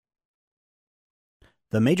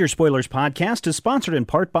The Major Spoilers podcast is sponsored in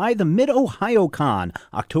part by the Mid-Ohio Con,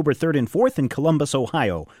 October 3rd and 4th in Columbus,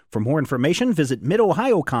 Ohio. For more information, visit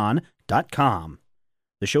midohiocon.com.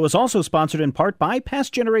 The show is also sponsored in part by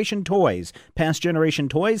Past Generation Toys. Past Generation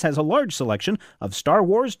Toys has a large selection of Star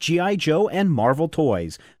Wars, G.I. Joe, and Marvel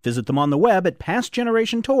toys. Visit them on the web at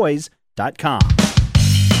pastgenerationtoys.com.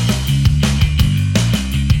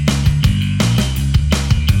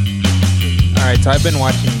 All right, so I've been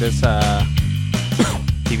watching this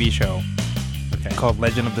TV show called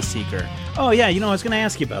Legend of the Seeker. Oh, yeah, I was going to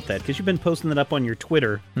ask you about that, because you've been posting it up on your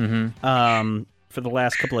Twitter for the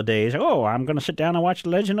last couple of days. Oh, I'm going to sit down and watch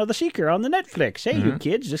Legend of the Seeker on the Netflix. Hey, you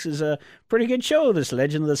kids, this is a pretty good show, this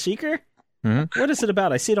Legend of the Seeker. What is it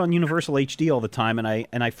about? I see it on Universal HD all the time, and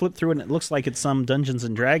I flip through it, and it looks like it's some Dungeons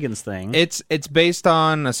and Dragons thing. It's based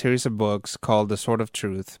on a series of books called The Sword of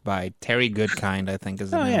Truth by Terry Goodkind, I think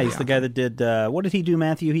is the name. Oh, yeah, he's the guy that did, what did he do,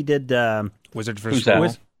 Matthew? He did... Wizard for Who's School.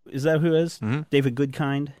 that? Is that who it is? David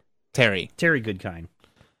Goodkind? Terry Goodkind.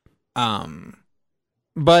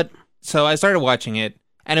 But, so I started watching it,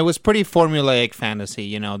 and it was pretty formulaic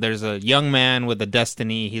fantasy. There's a young man with a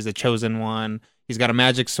destiny, he's a chosen one, he's got a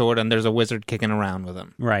magic sword, and there's a wizard kicking around with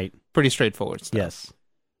him. Right. Pretty straightforward stuff. Yes.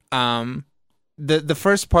 The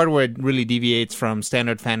first part where it really deviates from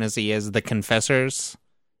standard fantasy is the Confessors,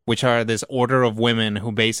 which are this order of women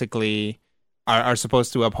who basically are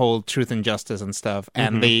supposed to uphold truth and justice and stuff,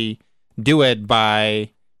 and they do it by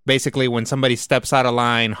basically when somebody steps out of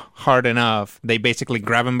line hard enough, they basically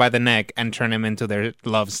grab him by the neck and turn him into their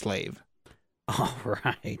love slave. All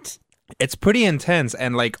right. It's pretty intense,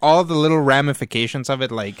 and like all the little ramifications of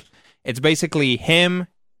it, like it's basically him,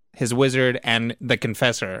 his wizard, and the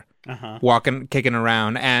Confessor walking, kicking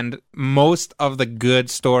around, and most of the good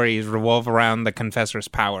stories revolve around the Confessor's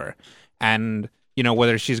power, and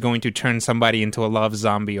whether she's going to turn somebody into a love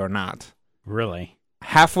zombie or not. Really?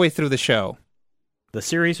 Halfway through the show. The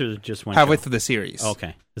series or just one Halfway show? through the series.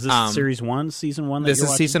 Okay. Is this series 1, season 1? This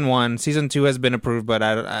is season 1. Season 2 has been approved, but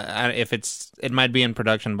it might be in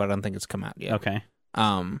production, but I don't think it's come out yet. Okay.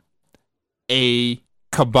 A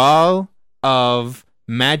cabal of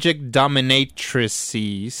magic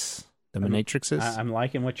dominatrices. Dominatrixes? I'm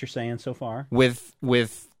liking what you're saying so far. With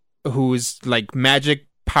whose like magic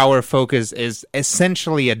power focus is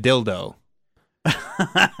essentially a dildo.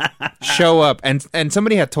 Show up, and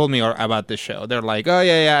somebody had told me about this show. They're like, oh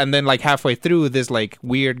yeah, and then like halfway through, this like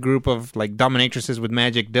weird group of like dominatrices with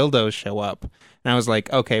magic dildos show up, and I was like,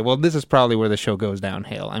 okay, well this is probably where the show goes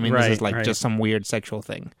downhill. I mean, this is like just some weird sexual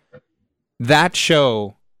thing. That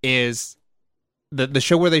show is the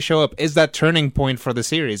show where they show up is that turning point for the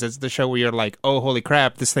series. It's the show where you're like, oh holy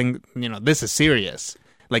crap, this thing, this is serious.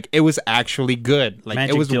 Like it was actually good. Like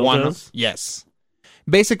magic it was dildos? Yes.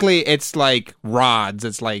 Basically, it's like rods.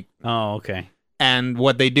 It's like... Oh, okay. And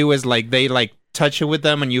what they do is like they like touch it with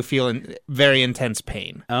them and you feel very intense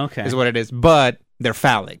pain. Okay. Is what it is. But they're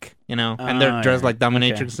phallic, and they're dressed like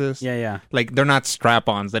dominatrixes. Okay. Yeah. Like they're not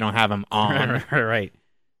strap-ons. They don't have them on. Right.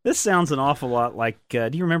 This sounds an awful lot like... do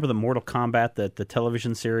you remember the Mortal Kombat, the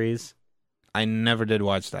television series? I never did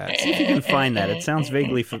watch that. See if you can find that. It sounds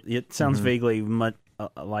vaguely... vaguely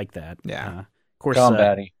like that. Yeah. Of course...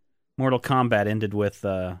 Combat-y. Mortal Kombat ended with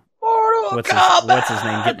What's his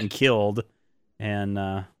name getting killed, and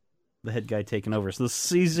the head guy taking over. So the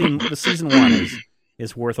season 1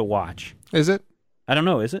 is worth a watch. Is it? I don't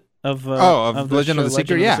know. Is it of Legend of the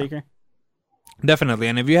Seeker? Yeah, definitely.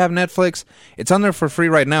 And if you have Netflix, it's on there for free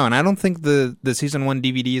right now. And I don't think the season 1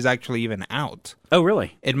 DVD is actually even out. Oh,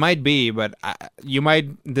 really? It might be, but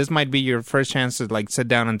this might be your first chance to like sit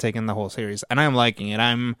down and take in the whole series. And I'm liking it.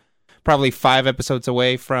 I'm probably 5 episodes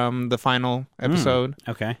away from the final episode.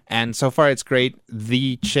 Okay. And so far it's great.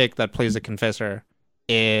 The chick that plays the Confessor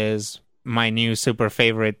is my new super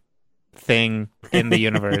favorite thing in the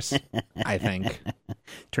universe, I think.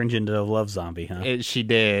 Turned you into a love zombie, huh? She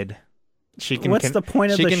did. What's the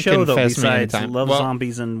point of the show, though, besides love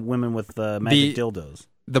zombies and women with magic dildos?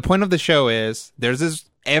 The point of the show is there's this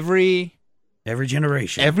every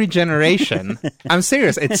generation. I'm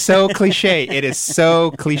serious. It's so cliche. It is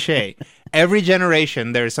so cliche. Every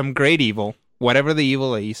generation, there's some great evil, whatever the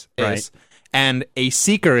evil is. Right. And a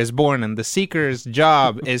seeker is born, and the seeker's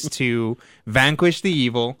job is to vanquish the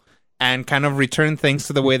evil and kind of return things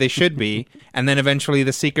to the way they should be. And then eventually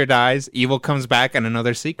the seeker dies, evil comes back, and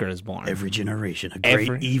another seeker is born. Every generation, a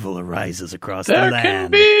great evil arises across the land. There can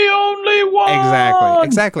be only one!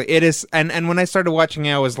 Exactly. It is, and when I started watching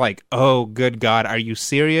it, I was like, oh, good God, are you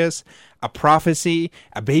serious? a prophecy,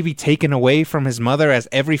 a baby taken away from his mother as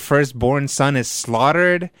every firstborn son is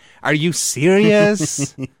slaughtered? Are you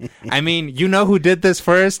serious? I mean, you know who did this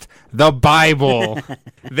first? The Bible.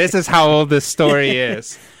 This is how old this story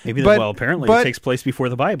is. Maybe, apparently it takes place before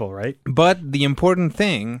the Bible, right? But the important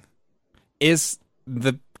thing is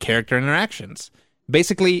the character interactions.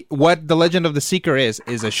 Basically, what The Legend of the Seeker is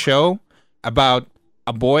a show about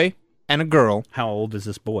a boy and a girl. How old is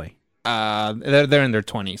this boy? They're in their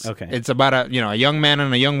 20s. Okay. It's about a young man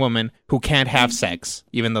and a young woman who can't have sex,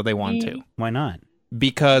 even though they want to. Why not?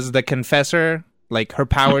 Because the confessor, like her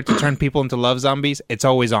power to turn people into love zombies, it's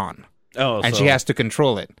always on. Oh, and she has to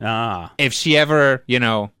control it. Ah. If she ever,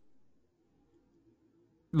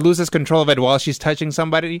 loses control of it while she's touching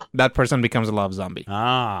somebody, that person becomes a love zombie.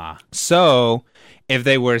 Ah. So, if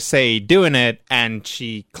they were, say, doing it and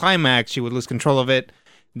she climaxed, she would lose control of it,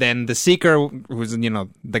 then the Seeker, who's,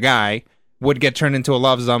 the guy, would get turned into a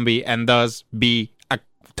love zombie and thus be a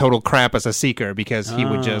total crap as a Seeker because he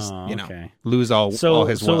would just, lose all his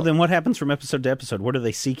will. So then what happens from episode to episode? What are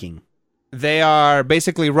they seeking? They are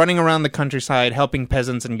basically running around the countryside, helping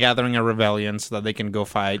peasants and gathering a rebellion so that they can go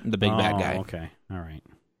fight the big bad guy. Okay. All right.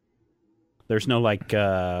 There's no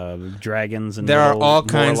dragons and there are all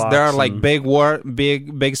kinds. There are like and...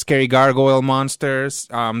 big scary gargoyle monsters.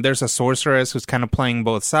 There's a sorceress who's kind of playing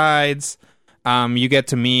both sides. You get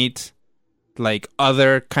to meet like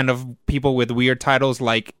other kind of people with weird titles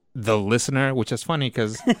like the Listener, which is funny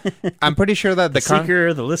because I'm pretty sure that the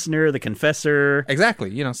Seeker, the Listener, the Confessor,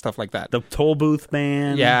 exactly, stuff like that. The Toll Booth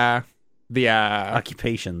Man, the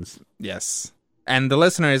occupations, yes. And the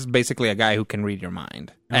Listener is basically a guy who can read your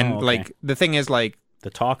mind. And, like, the thing is, like... The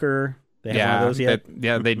Talker? They have one of those yet?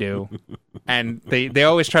 They do. And they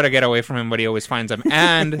always try to get away from him, but he always finds them.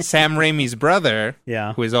 And Sam Raimi's brother,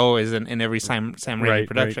 who is always in every Sam Raimi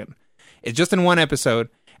production, is just in one episode,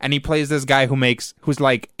 and he plays this guy who's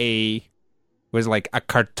like a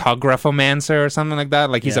cartographomancer or something like that.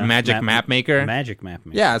 Like, he's a magic map maker. Magic map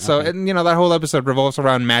maker. Yeah, so, and, that whole episode revolves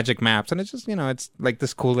around magic maps, and it's just, it's like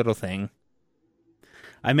this cool little thing.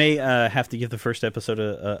 I may have to give the first episode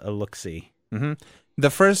a look-see. Mm-hmm.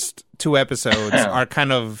 The first 2 episodes are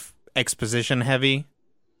kind of exposition heavy,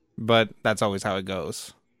 but that's always how it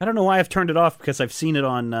goes. I don't know why I've turned it off because I've seen it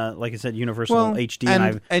on, like I said, Universal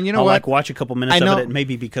HD, and you know I'll what? watch a couple minutes of it.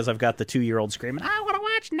 Maybe because I've got the 2-year-old screaming, "I want to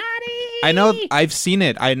watch Naughty!" I know I've seen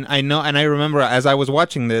it. I know, and I remember as I was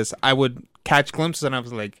watching this, I would catch glimpses, and I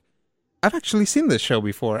was like, "I've actually seen this show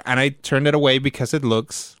before," and I turned it away because it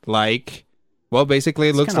looks like. Well, basically,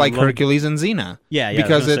 it looks like Hercules and Xena. Yeah,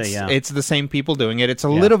 because it's the same people doing it. It's a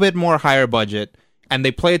little bit more higher budget, and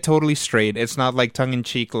they play it totally straight. It's not like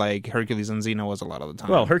tongue-in-cheek like Hercules and Xena was a lot of the time.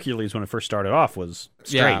 Well, Hercules, when it first stared off, was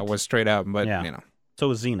straight. Yeah, it was straight up, but, So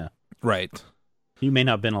was Xena. Right. You may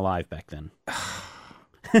not have been alive back then.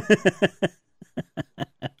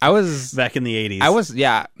 I was... Back in the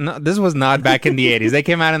 80s. No, this was not back in the 80s. They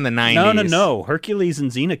came out in the 90s. No. Hercules and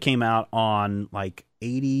Xena came out on,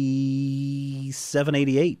 87,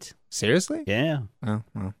 88. Seriously? Yeah. Oh,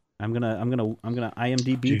 well. I'm gonna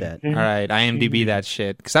IMDb that. All right, IMDb that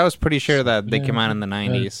shit. Because I was pretty sure that they came out in the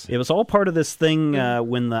 90s. It was all part of this thing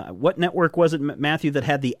when what network was it, Matthew, that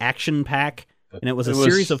had the Action Pack? And it was a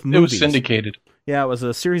series of movies. It was syndicated. Yeah, it was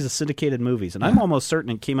a series of syndicated movies. And I'm almost certain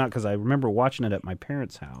it came out because I remember watching it at my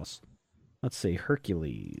parents' house. Let's see,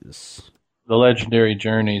 Hercules. The Legendary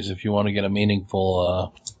Journeys, if you want to get a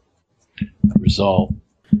meaningful result.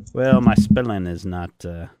 Well, my spelling is not...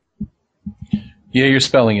 Yeah, your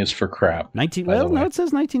spelling is for crap. It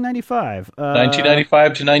says 1995. 1995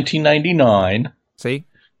 to 1999. See?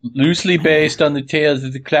 Loosely based on the tales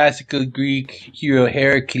of the classical Greek hero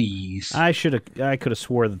Heracles. I could have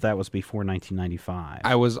swore that was before 1995.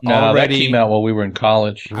 That came out while we were in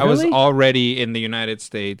college. Really? I was already in the United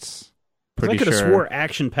States. I could have swore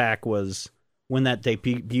Action Pack was when that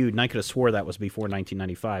debuted, and I could have swore that was before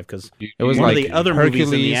 1995 because it was one like of the other Hercules,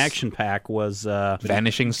 movies in the Action Pack was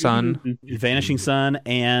Vanishing Sun,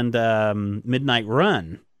 and Midnight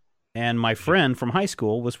Run, and my friend from high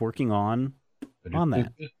school was working on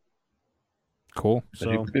that. Cool.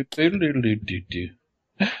 So,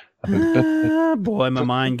 boy, my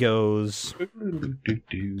mind goes.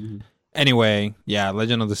 Anyway,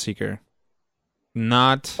 Legend of the Seeker.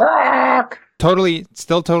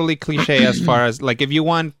 Still totally cliche as far as, like, if you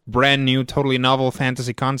want brand new, totally novel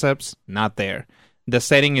fantasy concepts, not there. The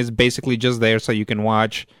setting is basically just there so you can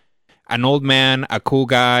watch an old man, a cool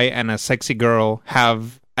guy, and a sexy girl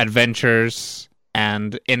have adventures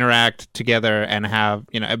and interact together and have,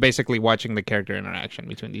 basically watching the character interaction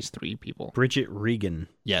between these 3 people. Bridget Regan.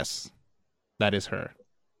 Yes, that is her.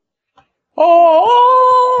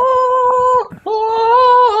 Oh!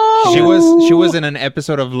 She was in an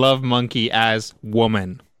episode of Love Monkey as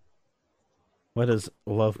woman. What is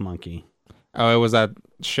Love Monkey? Oh, it was that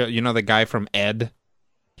show. You know the guy from Ed?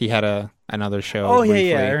 He had another show. Oh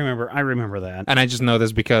briefly. yeah, I remember that. And I just know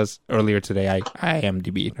this because earlier today I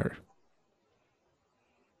IMDb'd her.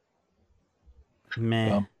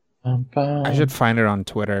 Meh. I should find her on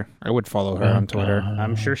Twitter. I would follow her on Twitter.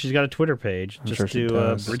 I'm sure she's got a Twitter page. I'm Just sure she do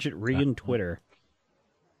does. Bridget Regan Twitter.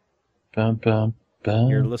 Bum.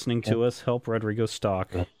 You're listening to us. Help Rodrigo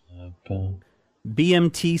stalk.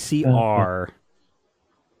 BMTCR.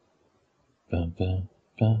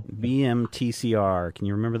 BMTCR. Can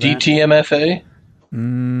you remember that? DTMFA?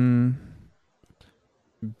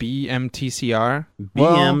 BMTCR?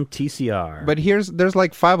 BMTCR. But there's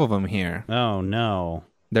like 5 of them here. Oh, no.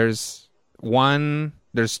 There's 2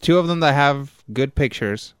 of them that have good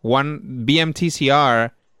pictures. One,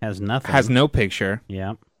 BMTCR Has nothing. has no picture.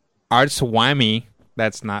 Yeah. Arts Whammy,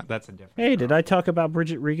 that's a different. Hey, did I talk about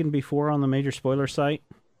Bridget Regan before on the major spoiler site?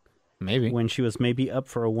 Maybe. When she was maybe up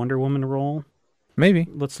for a Wonder Woman role? Maybe.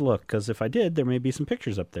 Let's look, because if I did, there may be some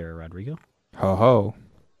pictures up there, Rodrigo. Ho ho.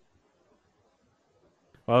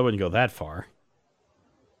 Well, I wouldn't go that far.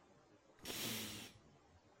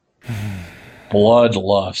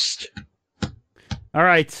 Bloodlust. All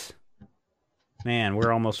right. Man,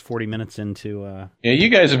 we're almost 40 minutes into... Yeah, you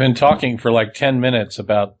guys have been talking for like 10 minutes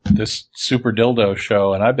about this Super Dildo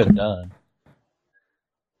show, and I've been done.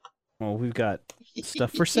 Well, we've got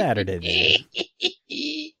stuff for Saturday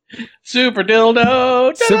then. Super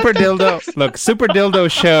Dildo! Super Dildo. Look, Super Dildo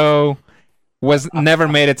show never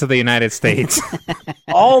made it to the United States.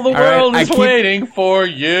 All the world right, is waiting for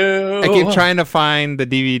you! I keep trying to find the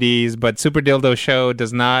DVDs, but Super Dildo show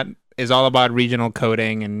is all about regional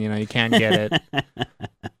coding, and you can't get it.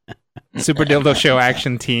 Super Dildo Show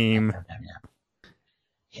Action Team.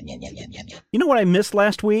 You know what I missed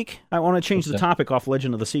last week? I want to change the topic off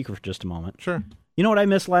Legend of the Secret for just a moment. Sure. You know what I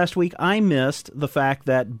missed last week? I missed the fact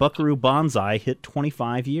that Buckaroo Banzai hit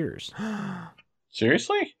 25 years.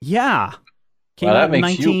 Seriously? Yeah. Wow, that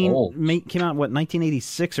makes you old. Came out,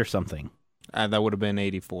 1986 or something? That would have been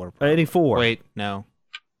 84. 84. Wait, no.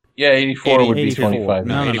 Yeah, 84 would be 84. 25.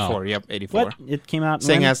 No, 84. Yep, 84. What? It came out...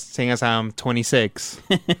 Saying as I'm 26,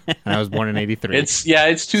 and I was born in 83. It's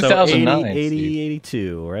 2009. So 80,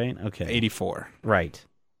 82, right? Okay. 84. Right.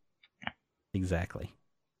 Exactly.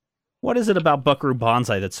 What is it about Buckaroo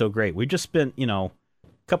Banzai that's so great? We've just spent, a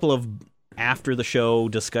couple of after-the-show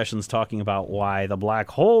discussions talking about why the black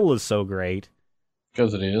hole is so great.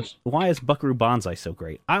 Because it is. Why is Buckaroo Banzai so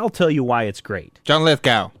great? I'll tell you why it's great. John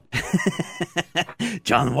Lithgow.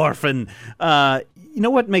 John Warfin. You know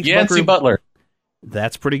what makes Yancey Buckaroo... Butler.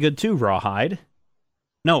 That's pretty good, too, Rawhide.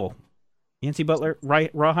 No. Yancey Butler? Right,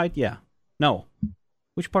 Rawhide? Yeah. No.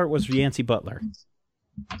 Which part was Yancey Butler?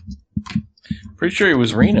 Pretty sure it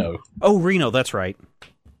was Reno. Oh, Reno, that's right.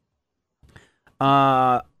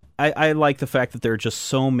 I like the fact that there are just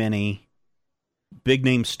so many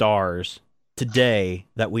big-name stars today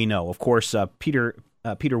that we know. Of course, Peter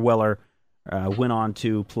Weller went on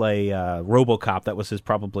to play RoboCop. That was his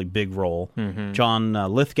probably big role. Mm-hmm. John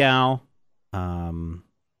Lithgow.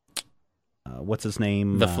 What's his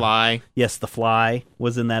name? The Fly. Yes, The Fly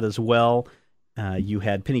was in that as well. You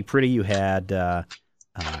had Penny Pretty. You had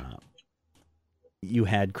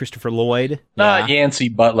Christopher Lloyd. Not Yancey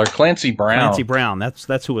Butler. Clancy Brown. Clancy Brown.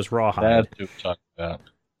 That's who was Rawhide. That's who we're talking about.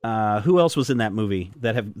 Who else was in that movie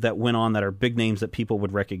that went on that are big names that people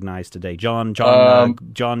would recognize today? John The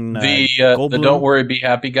Goldblum? Don't Worry, Be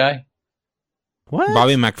Happy guy. What?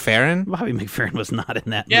 Bobby McFerrin? Bobby McFerrin was not in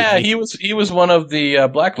that movie. Yeah, he was one of the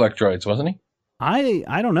Black Electroids, wasn't he?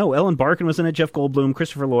 I don't know. Ellen Barkin was in it. Jeff Goldblum,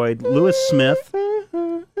 Christopher Lloyd, Lewis Smith,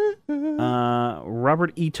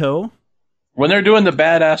 Robert Ito. When they're doing the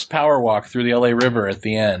badass power walk through the LA River at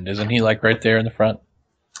the end, isn't he like right there in the front?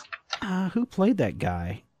 Who played that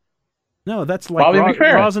guy? No, that's like Bobby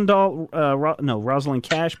McFerrin. Rosendahl. Rosalind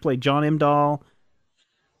Cash played John Imdahl.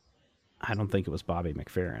 I don't think it was Bobby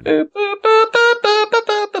McFerrin. Boo, boo, boo, boo, boo,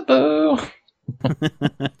 boo, boo, boo.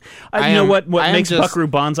 You know what makes Buckaroo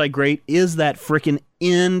Banzai great is that frickin'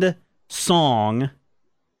 end song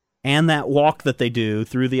and that walk that they do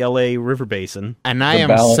through the LA River Basin. And I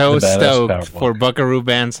am so stoked for Buckaroo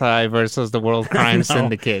Banzai versus the World Crime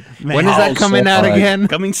Syndicate. Man, when is that coming out again?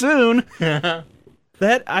 Coming soon. I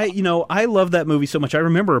love that movie so much. I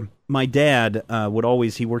remember my dad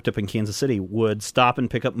he worked up in Kansas City, would stop and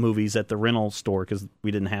pick up movies at the rental store because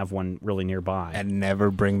we didn't have one really nearby. And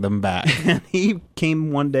never bring them back. And he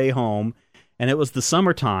came one day home, and it was the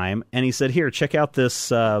summertime, and he said, "Here, check out this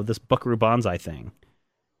Buckaroo Banzai thing."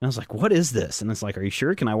 And I was like, what is this? And it's like, are you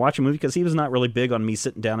sure? Can I watch a movie? Because he was not really big on me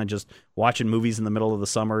sitting down and just watching movies in the middle of the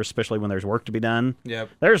summer, especially when there's work to be done. Yep.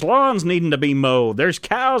 There's lawns needing to be mowed. There's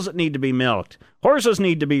cows that need to be milked. Horses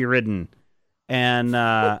need to be ridden. And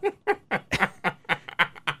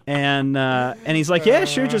and he's like, yeah,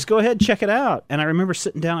 sure, just go ahead, check it out. And I remember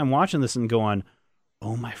sitting down and watching this and going,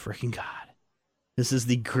 oh my freaking God. This is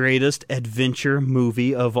the greatest adventure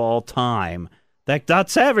movie of all time. That Dot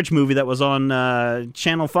Savage movie that was on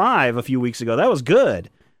Channel 5 a few weeks ago, that was good.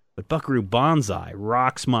 But Buckaroo Banzai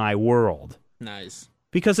rocks my world. Nice.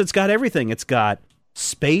 Because it's got everything. It's got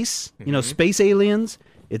space, space aliens.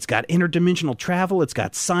 It's got interdimensional travel. It's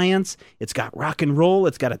got science. It's got rock and roll.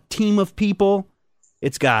 It's got a team of people.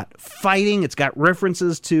 It's got fighting. It's got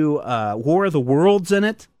references to War of the Worlds in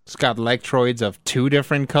it. It's got electroids of 2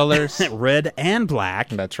 different colors. Red and black.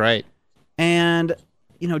 That's right. And,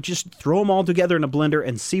 just throw them all together in a blender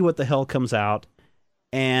and see what the hell comes out.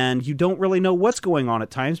 And you don't really know what's going on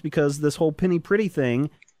at times because this whole Penny Pretty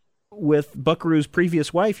thing with Buckaroo's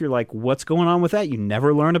previous wife, you're like, what's going on with that? You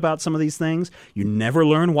never learn about some of these things. You never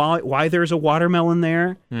learn why there's a watermelon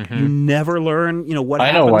there. Mm-hmm. You never learn, what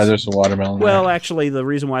happens. I know why there's a watermelon there. Well, actually, the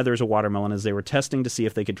reason why there's a watermelon is they were testing to see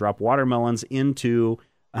if they could drop watermelons into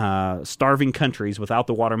starving countries without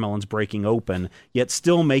the watermelons breaking open, yet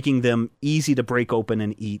still making them easy to break open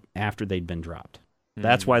and eat after they'd been dropped. Mm.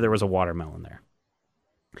 That's why there was a watermelon there.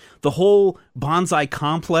 The whole Banzai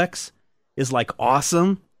complex is like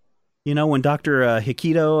awesome. When Dr.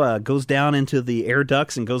 Hikito goes down into the air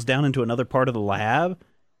ducts and goes down into another part of the lab,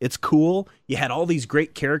 it's cool. You had all these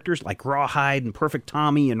great characters like Rawhide and Perfect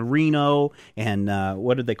Tommy and Reno and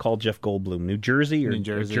what did they call Jeff Goldblum? New Jersey. New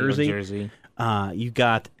Jersey. You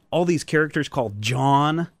got all these characters called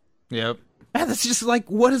John. Yep. That's just like,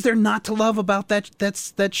 what is there not to love about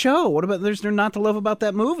that show? What about there's there not to love about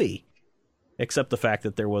that movie? Except the fact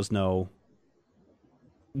that there was no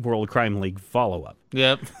World Crime League follow-up.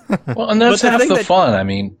 Yep. Well, and that's half the fun. I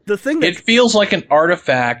mean, it feels like an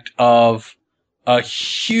artifact of a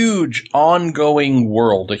huge ongoing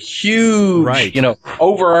world, a huge,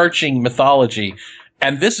 overarching mythology.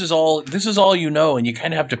 And this is all and you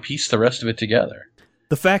kind of have to piece the rest of it together.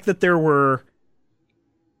 The fact that there were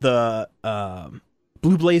the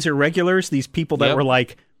Blue Blazer regulars, these people that were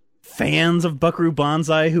like fans of Buckaroo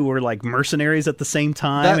Banzai who were like mercenaries at the same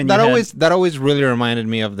time. That always really reminded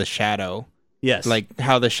me of the Shadow. Yes. Like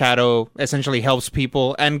how the Shadow essentially helps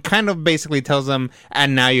people and kind of basically tells them,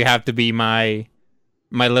 and now you have to be my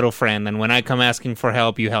little friend. And when I come asking for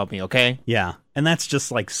help, you help me, okay? Yeah. And that's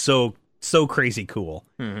just like so crazy cool.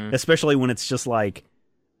 Mm-hmm. Especially when it's just like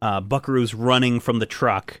Buckaroo's running from the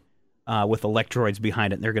truck with electroids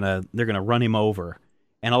behind it. And they're gonna run him over.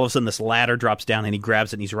 And all of a sudden this ladder drops down and he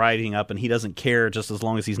grabs it and he's riding up and he doesn't care just as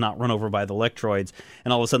long as he's not run over by the electroids.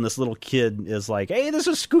 And all of a sudden this little kid is like, hey, this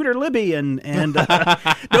is Scooter Libby and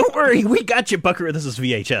don't worry, we got you, Buckaroo. This is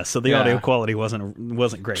VHS, so the audio quality wasn't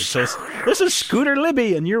great. So this is Scooter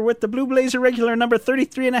Libby and you're with the Blue Blazer regular number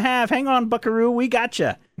 33.5. Hang on, Buckaroo, we got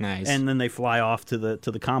you. Nice. And then they fly off to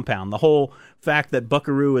the compound. The whole fact that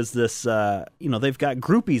Buckaroo is this, they've got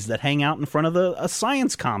groupies that hang out in front of a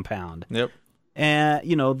science compound. Yep. And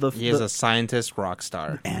he is a scientist rock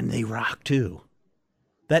star, and they rock too.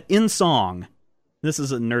 That in song, this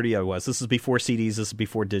is a nerdy I was. This is before CDs. This is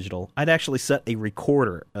before digital. I'd actually set a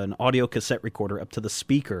recorder, an audio cassette recorder, up to the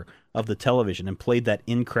speaker of the television and played that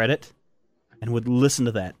in credit, and would listen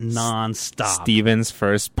to that nonstop. Steven's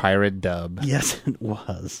first pirate dub. Yes, it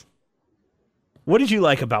was. What did you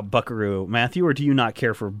like about Buckaroo, Matthew, or do you not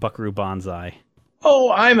care for Buckaroo Banzai?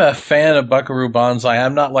 Oh, I'm a fan of Buckaroo Banzai.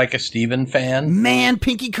 I'm not like a Steven fan. Man,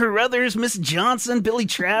 Pinky Carruthers, Miss Johnson, Billy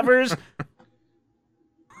Travers.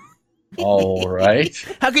 All right.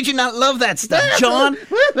 How could you not love that stuff, John?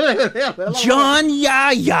 John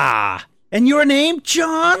Yaya. And your name,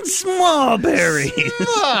 John Smallberry.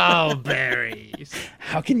 Smallberries.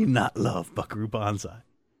 How can you not love Buckaroo Banzai?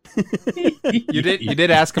 You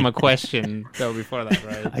did ask him a question, though, before that,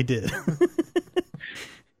 right? I did.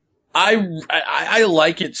 I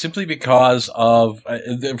like it simply because of,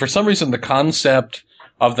 for some reason, the concept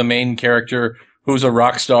of the main character who's a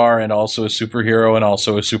rock star and also a superhero and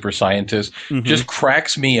also a super scientist just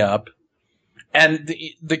cracks me up. And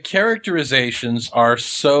the characterizations are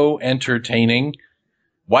so entertaining.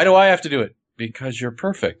 Why do I have to do it? Because you're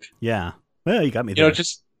perfect. Yeah. Well, you got me there.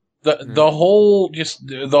 Just the whole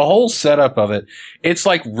setup of it. It's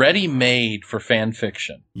like ready-made for fan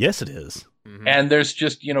fiction. Yes, it is. Mm-hmm. And there's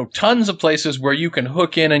just, tons of places where you can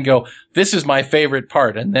hook in and go, this is my favorite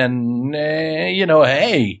part. And then,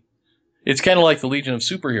 hey, it's kind of like the Legion of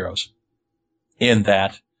Superheroes in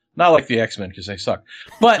that Not like the X-Men because they suck,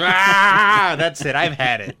 but that's it. I've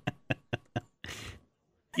had it.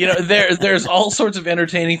 You know, there's all sorts of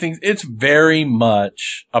entertaining things. It's very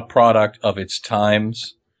much a product of its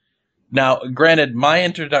times. Now, granted, my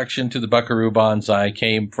introduction to the Buckaroo Banzai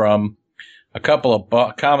came from a couple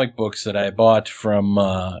of comic books that I bought from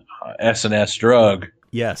S&S Drug.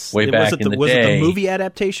 Yes. Way back in the was day. it the movie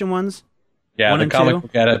adaptation ones? Yeah, One the and comic two?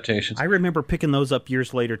 book adaptations. I remember picking those up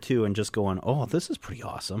years later, too, and just going, oh, this is pretty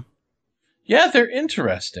awesome. Yeah, they're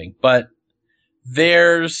interesting, but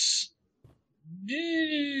there's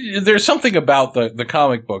something about the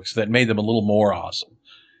comic books that made them a little more awesome.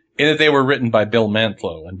 In that they were written by Bill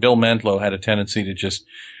Mantlo, and Bill Mantlo had a tendency to just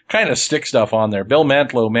kind of stick stuff on there. Bill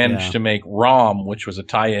Mantlo managed to make ROM, which was a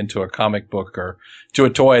tie-in to a comic book or to a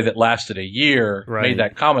toy that lasted a year, made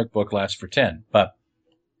that comic book last for 10. But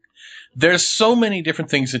there's so many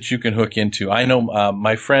different things that you can hook into. I know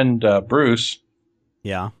my friend Bruce,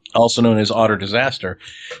 also known as Otter Disaster,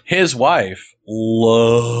 his wife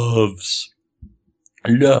loves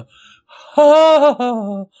Buckaroo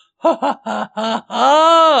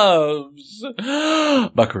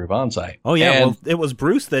Banzai. Oh, yeah. Well, it was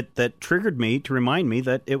Bruce that triggered me to remind me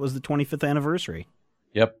that it was the 25th anniversary.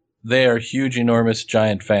 Yep. They are huge, enormous,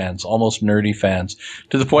 giant fans, almost nerdy fans,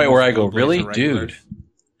 to the point where I go, really? Dude,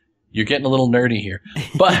 you're getting a little nerdy here.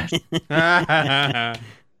 But,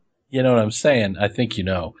 you know what I'm saying? I think you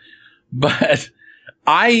know. But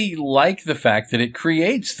I like the fact that it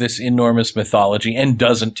creates this enormous mythology and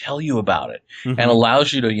doesn't tell you about it and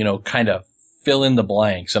allows you to, you know, kind of fill in the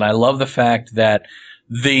blanks. And I love the fact that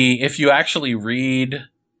if you actually read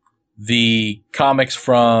the comics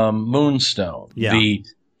from Moonstone, the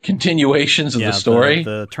continuations of the story,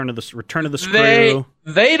 the Return of the Screw,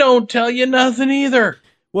 they don't tell you nothing either.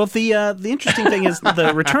 Well, the interesting thing is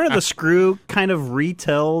the Return of the Screw kind of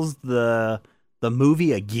retells the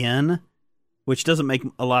movie again, which doesn't make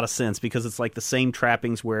a lot of sense because it's like the same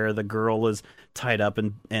trappings where the girl is tied up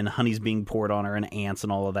and honey's being poured on her and ants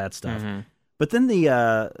and all of that stuff. But then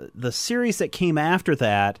the series that came after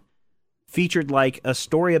that featured like a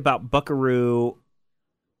story about Buckaroo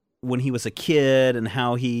when he was a kid and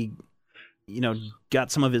how he, you know,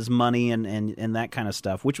 got some of his money and that kind of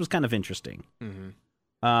stuff, which was kind of interesting.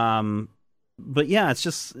 But yeah, it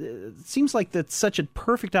seems like that's such a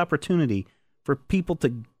perfect opportunity for people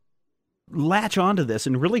to latch onto this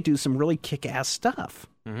and really do some really kick-ass stuff.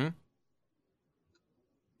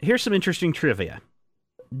 Here's some interesting trivia.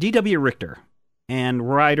 D.W. Richter and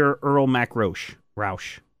writer Earl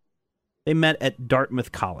Rausch, they met at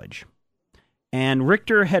Dartmouth College. And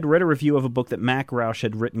Richter had read a review of a book that Mac Rausch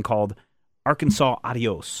had written called Arkansas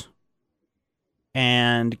Adios,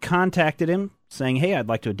 and contacted him saying, hey, I'd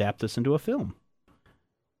like to adapt this into a film.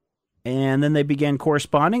 And then they began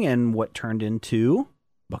corresponding in what turned into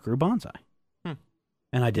Buckaroo Banzai.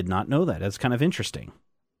 And I did not know that. That's kind of interesting.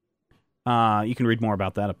 You can read more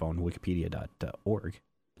about that up on wikipedia.org.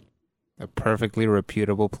 A perfectly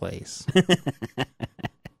reputable place.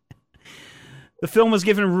 The film was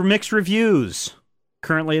given mixed reviews.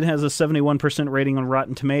 Currently, it has a 71% rating on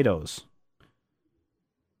Rotten Tomatoes.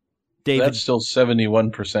 David, that's still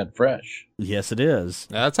 71% fresh. Yes, it is.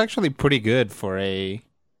 That's actually pretty good for a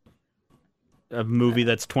movie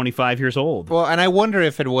that's 25 years old. Well, and I wonder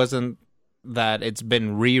if it wasn't that it's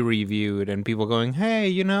been re-reviewed and people going, hey,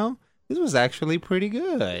 you know, this was actually pretty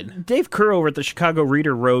good. Dave Kerr over at the Chicago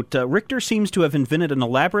Reader wrote, Richter seems to have invented an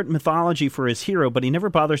elaborate mythology for his hero, but he never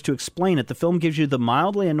bothers to explain it. The film gives you the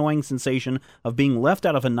mildly annoying sensation of being left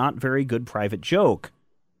out of a not very good private joke.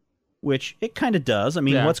 Which it kind of does. I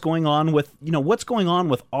mean, what's going on with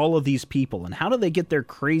all of these people, and how do they get their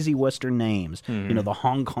crazy Western names? You know, the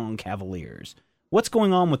Hong Kong Cavaliers. What's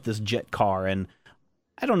going on with this jet car? And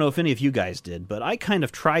I don't know if any of you guys did, but I kind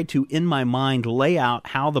of tried to, in my mind, lay out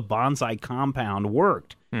how the Banzai compound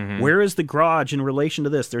worked. Where is the garage in relation to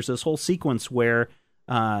this? There's this whole sequence where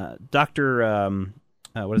Dr.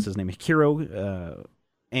 What is his name? Hiro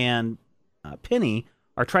and Penny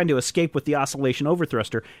are trying to escape with the oscillation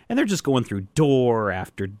overthruster, and they're just going through door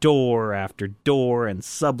after door after door and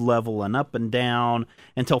sub-level and up and down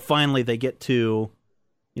until finally they get to,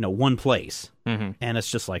 you know, one place. And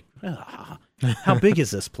it's just like, how big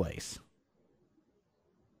is this place?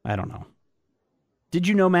 I don't know. Did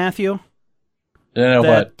you know, Matthew?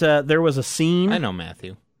 That there was a scene... I know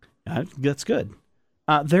Matthew. That's good.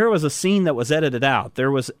 There was a scene that was edited out.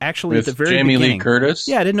 There was actually with at the very Jamie beginning. Lee Curtis?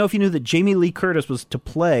 Yeah, I didn't know if you knew that Jamie Lee Curtis was to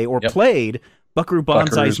play or played Buckaroo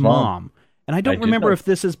Banzai's mom. And I don't remember if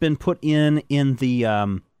this has been put in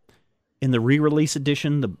the re-release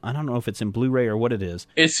edition. I don't know if it's in Blu-ray or what it is.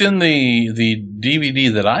 It's in the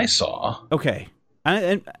DVD that I saw. Okay.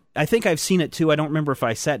 I think I've seen it too. I don't remember if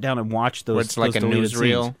I sat down and watched those. Where it's like those a deleted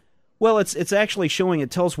newsreel. scenes. Well, it's actually showing.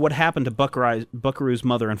 It tells what happened to Buckaroo's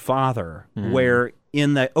mother and father. Where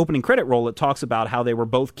in the opening credit roll, it talks about how they were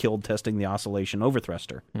both killed testing the oscillation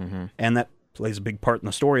overthruster, and that plays a big part in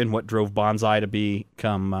the story and what drove Banzai to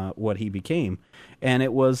become what he became. And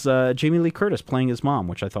it was Jamie Lee Curtis playing his mom,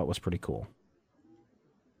 which I thought was pretty cool.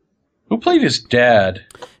 Who played his dad?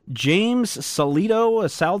 James Salto.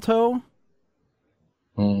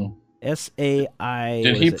 S-A-I...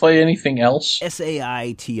 Did he play anything else?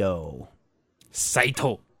 S-A-I-T-O.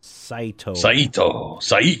 Saito. Saito.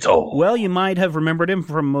 Well, you might have remembered him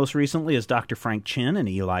from most recently as Dr. Frank Chin and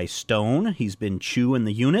Eli Stone. He's been Chew in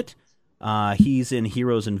the unit. He's in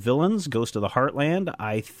Heroes and Villains, Ghost of the Heartland,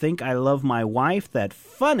 I Think I Love My Wife, that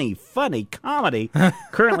funny comedy,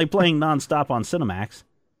 currently playing nonstop on Cinemax.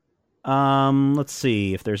 Let's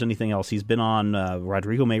see if there's anything else. He's been on,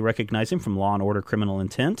 Rodrigo may recognize him from Law & Order Criminal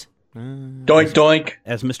Intent. Doink.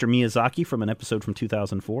 As Mr. Miyazaki from an episode from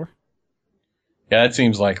 2004. Yeah, it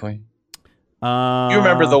seems likely. You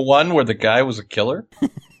remember the one where the guy was a killer?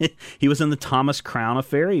 He was in the Thomas Crown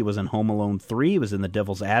Affair. He was in Home Alone 3. He was in The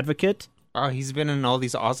Devil's Advocate. Oh, he's been in all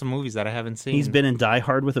these awesome movies that I haven't seen. He's been in Die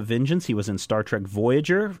Hard with a Vengeance. He was in Star Trek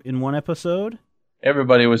Voyager in one episode.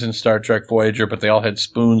 Everybody was in Star Trek Voyager, but they all had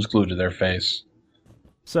spoons glued to their face.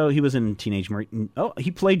 So he was in Teenage Mutant... Oh,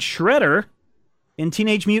 he played Shredder in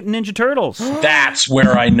Teenage Mutant Ninja Turtles. That's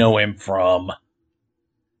where I know him from.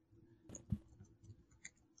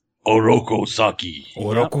 Orokusaki.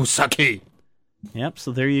 Yep,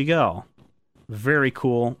 so there you go. Very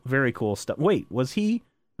cool stuff. Wait, was he...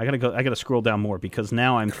 I gotta scroll down more, because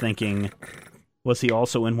now I'm thinking... Was he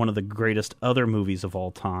also in one of the greatest other movies of all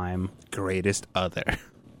time? Greatest other.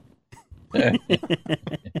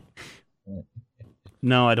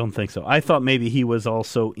 No, I don't think so. I thought maybe he was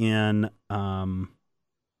also in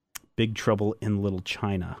Big Trouble in Little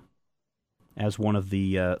China as one of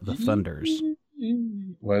the Thunders.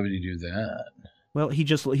 Why would he do that? Well, he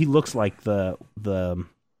looks like the guy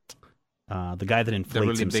that inflates The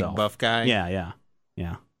really himself. big buff guy? Yeah.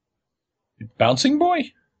 Bouncing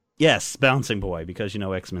Boy? Yes, Bouncing Boy, because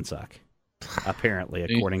X-Men suck. Apparently,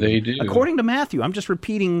 according to Matthew. I'm just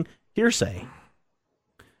repeating hearsay.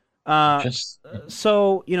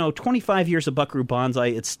 So, 25 years of Buckaroo Banzai,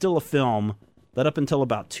 it's still a film that up until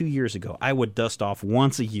about 2 years ago, I would dust off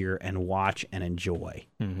once a year and watch and enjoy.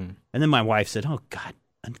 Mm-hmm. And then my wife said, "Oh, God,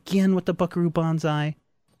 again with the Buckaroo Banzai?"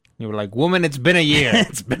 You were like, "Woman, it's been a year."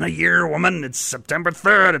 It's been a year, woman. It's September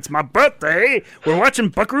 3rd. It's my birthday. We're watching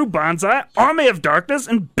Buckaroo Banzai, Army of Darkness,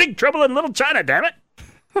 and Big Trouble in Little China, damn it.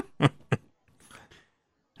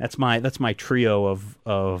 That's my trio of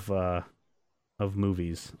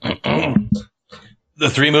movies. The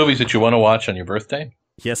three movies that you want to watch on your birthday?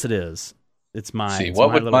 Yes, it is. It's my. See,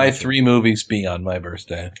 what would my three movies be on my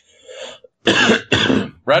birthday?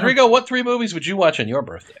 Rodrigo, what three movies would you watch on your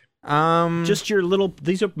birthday? Just your little.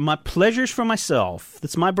 These are my pleasures for myself.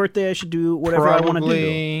 It's my birthday. I should do whatever I want to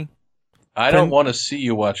do. I don't want to see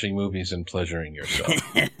you watching movies and pleasuring yourself.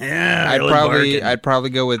 I'd probably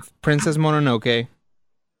go with Princess Mononoke,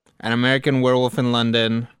 An American Werewolf in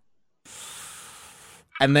London,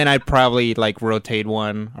 and then I'd probably rotate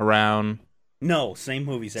one around. No, same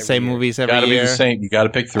movies every same year. Movies every Gotta year. Be the same. You got to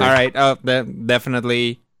pick three. All right.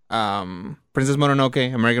 Definitely. Princess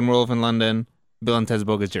Mononoke, American Werewolf in London, Bill and Ted's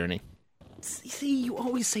Bogus Journey. See, you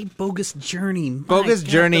always say Bogus Journey. Bogus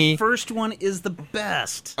Journey. The first one is the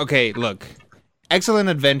best. Okay, look. Excellent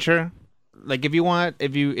Adventure.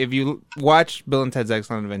 If you watch Bill and Ted's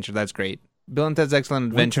Excellent Adventure, that's great. Bill and Ted's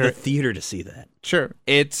Excellent Adventure. Went to the theater to see that. Sure.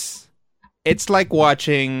 It's like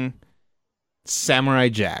watching Samurai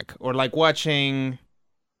Jack, or like watching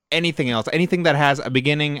anything else. Anything that has a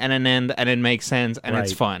beginning and an end and it makes sense and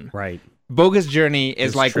it's fun. Right. Bogus Journey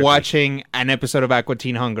is like trippy. Watching an episode of Aqua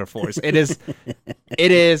Teen Hunger Force. It is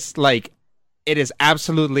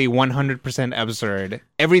absolutely 100% absurd.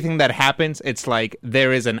 Everything that happens, it's like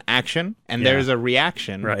there is an action and there is a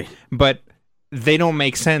reaction. Right. But they don't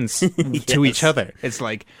make sense to each other. It's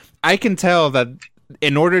like, I can tell that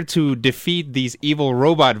in order to defeat these evil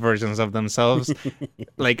robot versions of themselves,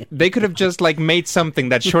 they could have just made something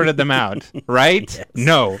that shorted them out, right? Yes.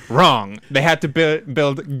 No, wrong. They had to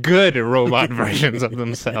build good robot versions of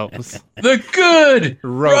themselves. The good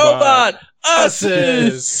robot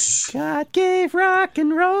us's. God gave rock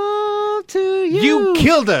and roll to you. You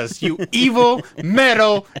killed us, you evil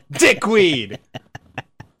metal dickweed.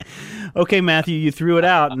 Okay, Matthew, you threw it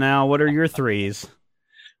out. Now, what are your threes?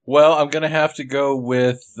 Well, I'm going to have to go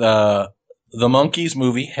with the Monkees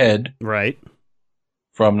movie, Head. Right.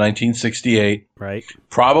 from 1968. Right.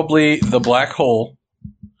 Probably The Black Hole,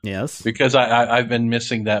 Yes. because I've been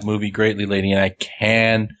missing that movie greatly lately, and I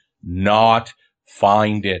cannot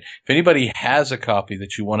find it. If anybody has a copy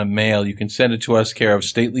that you want to mail, you can send it to us, care of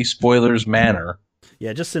Stately Spoilers Manor.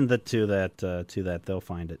 Yeah, just send it to that. They'll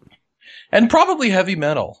find it. And probably Heavy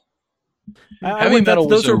Metal. Heavy Metal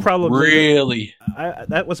was those were probably really...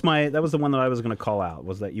 that was the one that I was going to call out,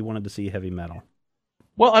 was that you wanted to see Heavy Metal.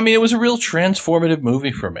 Well, I mean, it was a real transformative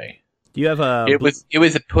movie for me. Do you have a... It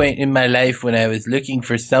was a point in my life when I was looking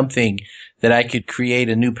for something that I could create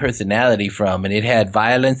a new personality from, and it had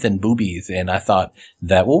violence and boobies, and I thought,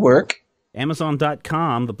 that will work.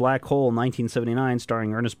 Amazon.com, The Black Hole, 1979,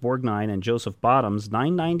 starring Ernest Borgnine and Joseph Bottoms,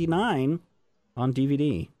 $9.99 on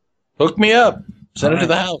DVD. Hook me up. Send it to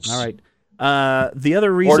the house. All right. The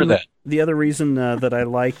other reason that I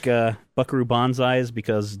like Buckaroo Banzai is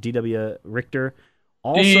because D.W. Richter,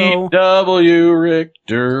 also D.W.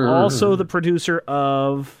 Richter, also the producer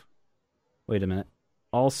of. Wait a minute.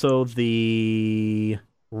 Also the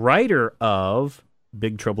writer of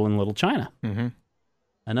Big Trouble in Little China. Mm-hmm.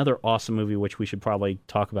 Another awesome movie which we should probably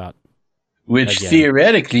talk about. Which again.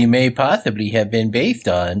 theoretically may possibly have been based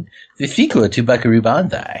on the sequel to Buckaroo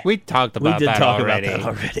Banzai. We talked about that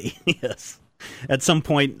already. Yes. At some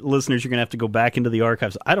point, listeners, you're going to have to go back into the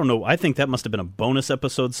archives. I don't know. I think that must have been a bonus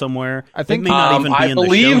episode somewhere. I think it may not even be in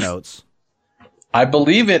the show notes. I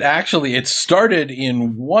believe it started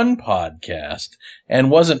in one podcast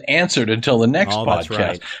and wasn't answered until the next podcast. That's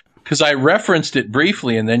right. Because I referenced it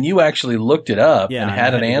briefly, and then you actually looked it up and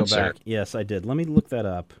had an answer. Yes, I did. Let me look that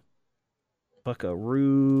up.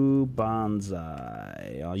 Buckaroo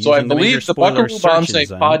Banzai. So I believe the Buckaroo Banzai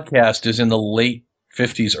podcast is in the late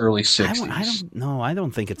 50s, early 60s. I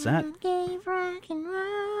don't think it's that.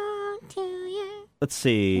 Let's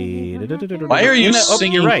see. Why are you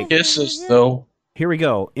singing Kisses, though? Here we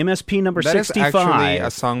go. MSP number 65. That is actually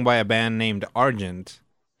a song by a band named Argent,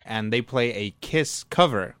 and they play a Kiss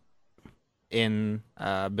cover in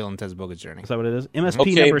Bill and Ted's Bogus Journey. Is that what it is?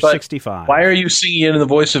 MSP number 65. Why are you singing it in the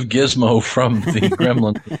voice of Gizmo from the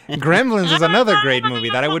Gremlins? Gremlins is another great movie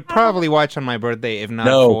that I would probably watch on my birthday if not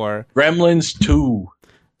for... Gremlins 2.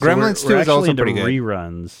 Gremlins 2 is also pretty good.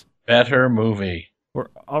 Reruns. Better movie. We're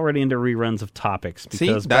already into reruns of topics.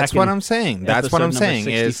 Because See, that's what I'm saying. That's what I'm saying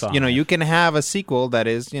 65, is, you can have a sequel that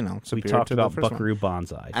is, superior we talked to about the first Buckaroo one.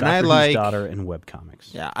 Banzai, and Dr. I Who's like Daughter and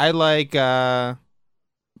webcomics. Yeah, I like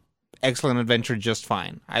Excellent Adventure just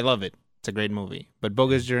fine. I love it. It's a great movie. But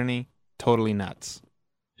Bogus Journey, totally nuts.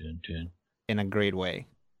 Dun, dun. In a great way.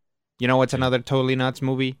 You know what's another totally nuts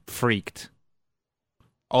movie? Freaked.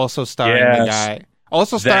 Also starring the guy.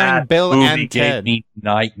 Also starring Bill and Ted. Gave me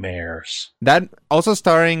nightmares. That also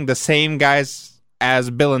starring the same guys as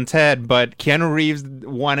Bill and Ted, but Keanu Reeves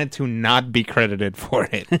wanted to not be credited for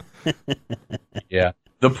it. Yeah.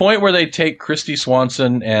 The point where they take Christy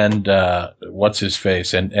Swanson and what's his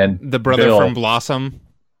face and the brother Bill, from Blossom,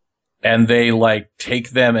 and they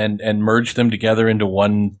take them and merge them together into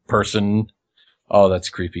one person. Oh, that's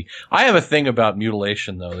creepy. I have a thing about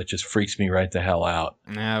mutilation though that just freaks me right the hell out.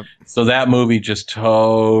 Yep. So that movie just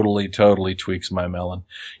totally tweaks my melon.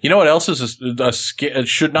 You know what else is it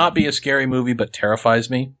should not be a scary movie but terrifies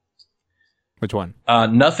me? Which one?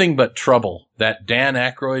 Nothing But Trouble. That Dan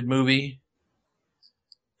Aykroyd movie.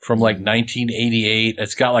 From 1988.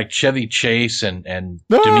 It's got Chevy Chase and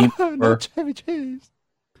Demi Moore. Not Chevy Chase.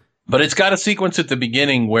 But it's got a sequence at the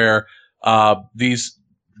beginning where these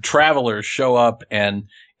travelers show up and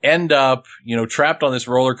end up, trapped on this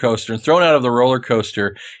roller coaster and thrown out of the roller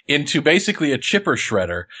coaster into basically a chipper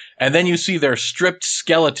shredder. And then you see their stripped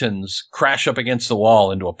skeletons crash up against the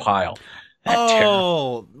wall into a pile.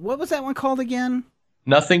 What was that one called again?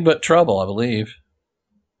 Nothing But Trouble, I believe.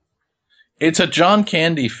 It's a John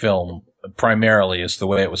Candy film, primarily, is the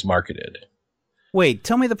way it was marketed. Wait,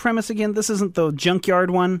 tell me the premise again. This isn't the junkyard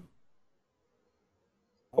one?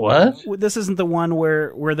 What? This isn't the one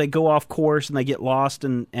where they go off course and they get lost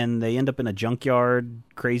and they end up in a junkyard,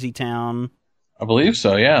 crazy town? I believe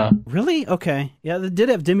so, yeah. Really? Okay. Yeah, they did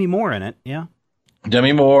have Demi Moore in it, yeah.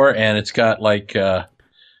 Demi Moore, and it's got John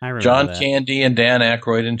that. Candy and Dan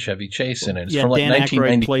Aykroyd and Chevy Chase in it. It's from Dan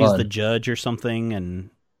 1991. Aykroyd plays the judge or something, and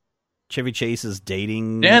Chevy Chase is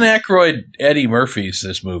dating... Dan Aykroyd, Eddie Murphy's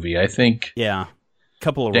this movie, I think. Yeah.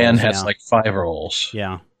 Couple of Dan roles, has 5 roles.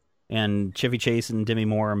 Yeah. And Chevy Chase and Demi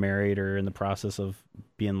Moore are married or in the process of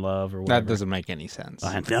being in love or whatever. That doesn't make any sense.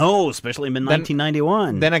 No, especially in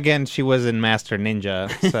 1991. Then again, she was in Master Ninja,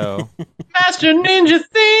 so... Master Ninja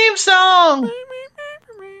theme song!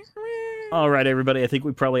 All right, everybody. I think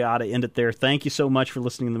we probably ought to end it there. Thank you so much for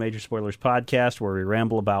listening to the Major Spoilers Podcast, where we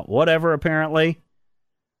ramble about whatever, apparently.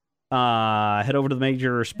 Head over to the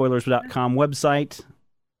majorspoilers.com website.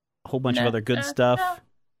 A whole bunch of other good stuff.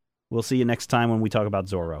 We'll see you next time when we talk about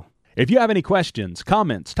Zorro. If you have any questions,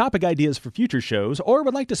 comments, topic ideas for future shows, or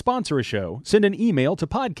would like to sponsor a show, send an email to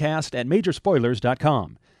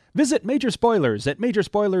podcast@majorspoilers.com. Visit Major Spoilers at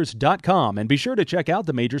majorspoilers.com and be sure to check out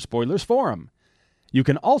the Major Spoilers Forum. You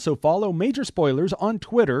can also follow Major Spoilers on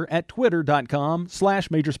Twitter at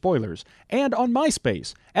twitter.com/majorspoilers and on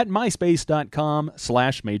MySpace at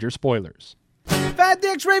myspace.com/majorspoilers. If I had the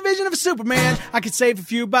X-ray vision of a Superman, I could save a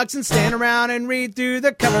few bucks and stand around and read through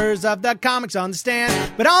the covers of the comics on the stand.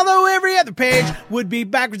 But although every other page would be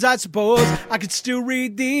backwards, I suppose I could still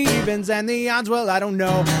read the evens and the odds. Well, I don't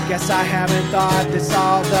know. Guess I haven't thought this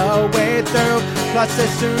all the way through. Plus,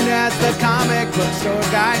 as soon as the comic book store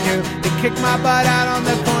guy knew, they kicked my butt out on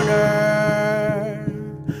the corner.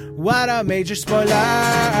 What a major spoiler!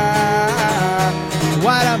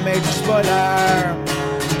 What a major spoiler!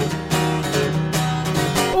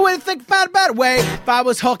 When I think about a better way, if I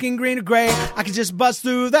was hulking green or gray, I could just bust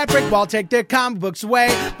through that brick wall, take their comic books away.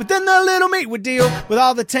 But then the little meat would deal with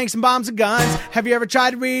all the tanks and bombs and guns. Have you ever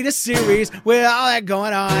tried to read a series with all that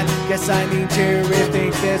going on? Guess I need to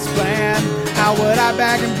rethink this plan. How would I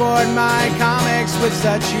back and board my comics with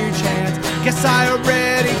such huge hands? Guess I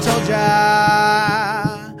already told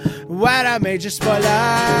ya. What a major spoiler.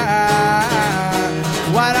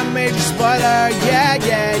 What a major spoiler. Yeah,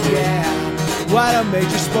 yeah, yeah. What a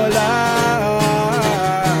major spoiler.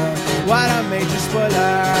 What a major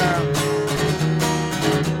spoiler.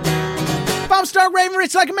 If I'm stark raving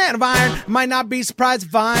rich like a man of iron, I might not be surprised to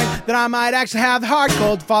find that I might actually have the heart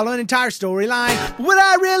cold to follow an entire storyline. But would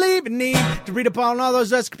I really even need to read up on all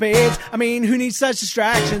those escapades? I mean, who needs such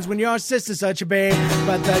distractions when your sister's such a babe?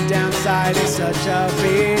 But the downside is such a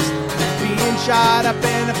beast. Being shot up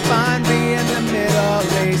in a fun, be in the Middle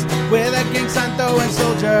East with a gang sign throwing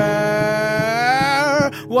soldier.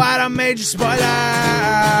 What a major spoiler.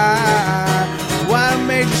 What a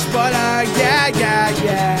major spoiler. Yeah, yeah,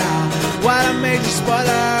 yeah. What a major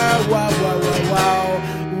spoiler. Whoa, whoa, whoa, whoa.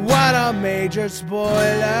 What a major spoiler.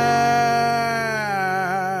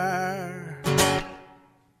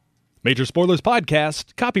 Major Spoilers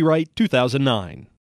Podcast, copyright 2009.